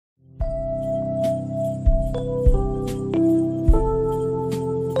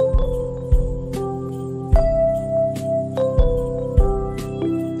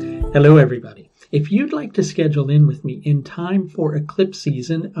Hello, everybody. If you'd like to schedule in with me in time for eclipse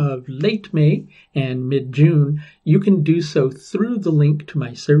season of late May and mid-June, you can do so through the link to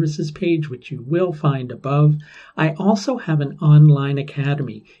my services page, which you will find above. I also have an online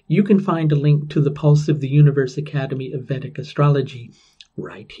academy. You can find a link to the Pulse of the Universe Academy of Vedic Astrology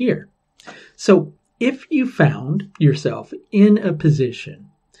right here. So if you found yourself in a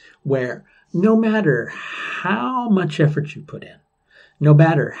position where no matter how much effort you put in, no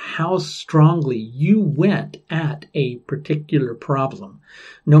matter how strongly you went at a particular problem,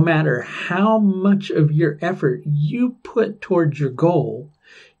 no matter how much of your effort you put towards your goal,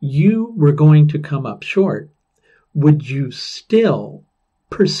 you were going to come up short, would you still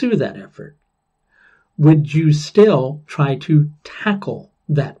pursue that effort? Would you still try to tackle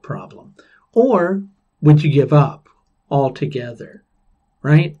that problem? Or would you give up altogether?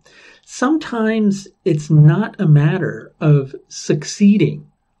 Right? Sometimes it's not a matter of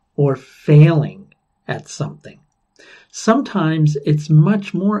succeeding or failing at something. Sometimes it's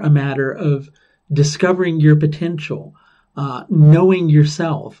much more a matter of discovering your potential, knowing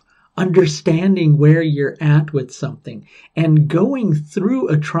yourself, understanding where you're at with something, and going through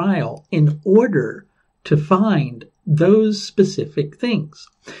a trial in order to find those specific things.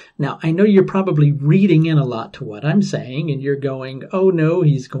 Now, I know you're probably reading in a lot to what I'm saying, and you're going, oh no,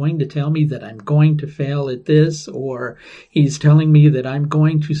 he's going to tell me that I'm going to fail at this, or he's telling me that I'm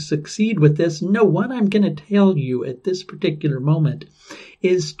going to succeed with this. No, what I'm going to tell you at this particular moment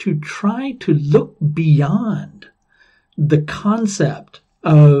is to try to look beyond the concept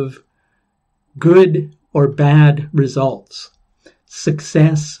of good or bad results,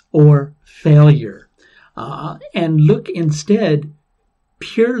 success or failure. And look instead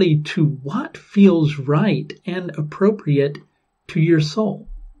purely to what feels right and appropriate to your soul.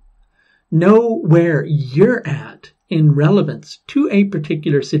 Know where you're at in relevance to a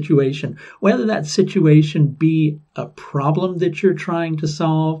particular situation, whether that situation be a problem that you're trying to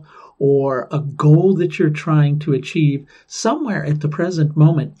solve or a goal that you're trying to achieve. Somewhere at the present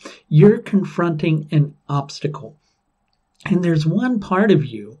moment, you're confronting an obstacle. And there's one part of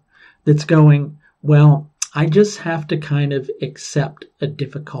you that's going, well, I just have to kind of accept a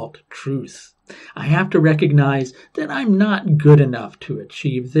difficult truth. I have to recognize that I'm not good enough to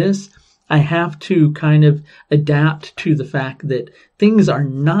achieve this. I have to kind of adapt to the fact that things are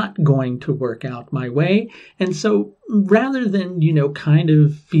not going to work out my way. And so rather than, kind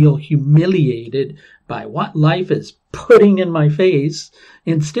of feel humiliated by what life is putting in my face,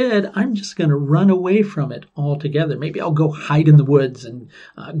 instead, I'm just going to run away from it altogether. Maybe I'll go hide in the woods and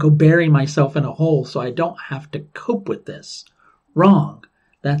go bury myself in a hole so I don't have to cope with this. Wrong.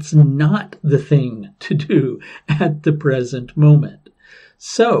 That's not the thing to do at the present moment.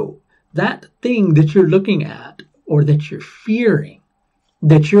 So that thing that you're looking at or that you're fearing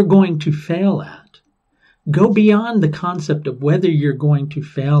that you're going to fail at, go beyond the concept of whether you're going to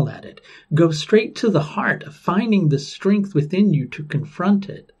fail at it. Go straight to the heart of finding the strength within you to confront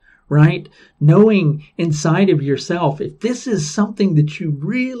it, right? Knowing inside of yourself if this is something that you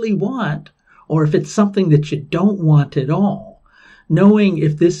really want or if it's something that you don't want at all. Knowing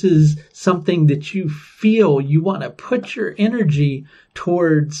if this is something that you feel you want to put your energy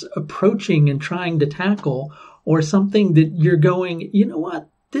towards approaching and trying to tackle, or something that you're going, you know what?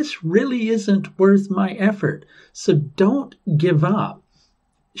 This really isn't worth my effort. So don't give up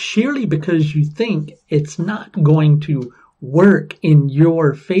sheerly because you think it's not going to work in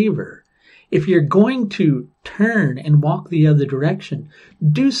your favor. If you're going to turn and walk the other direction,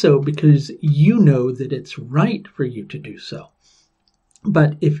 do so because you know that it's right for you to do so.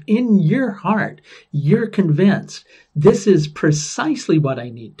 But if in your heart you're convinced this is precisely what I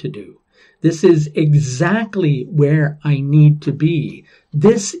need to do, this is exactly where I need to be,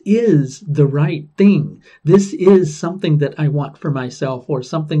 this is the right thing, this is something that I want for myself or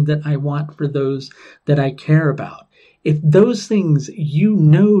something that I want for those that I care about. If those things you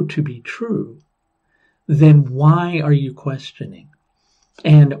know to be true, then why are you questioning?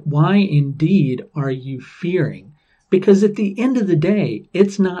 And why indeed are you fearing? Because at the end of the day,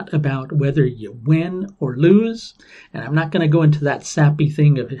 it's not about whether you win or lose. And I'm not going to go into that sappy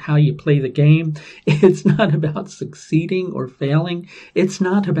thing of how you play the game. It's not about succeeding or failing. It's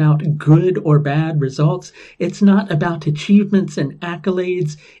not about good or bad results. It's not about achievements and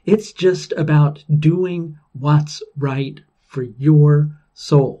accolades. It's just about doing what's right for your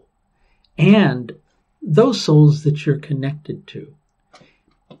soul and those souls that you're connected to.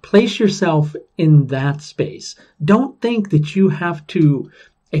 Place yourself in that space. Don't think that you have to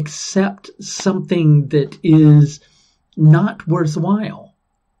accept something that is not worthwhile,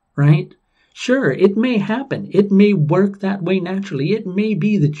 right? Sure, it may happen. It may work that way naturally. It may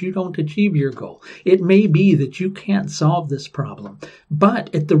be that you don't achieve your goal. It may be that you can't solve this problem.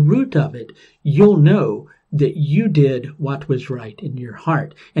 But at the root of it, you'll know that you did what was right in your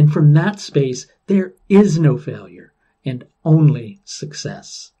heart. And from that space, there is no failure and only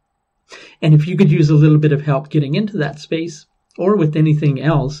success. And if you could use a little bit of help getting into that space, or with anything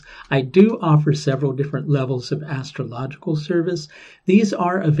else, I do offer several different levels of astrological service. These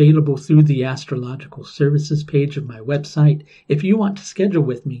are available through the astrological services page of my website. If you want to schedule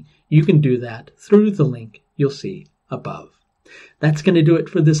with me, you can do that through the link you'll see above. That's going to do it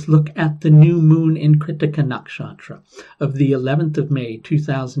for this look at the new moon in Krittika Nakshatra of the 11th of May,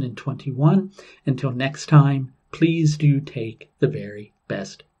 2021. Until next time, please do take the very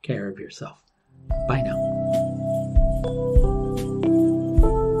best care of yourself. Bye now.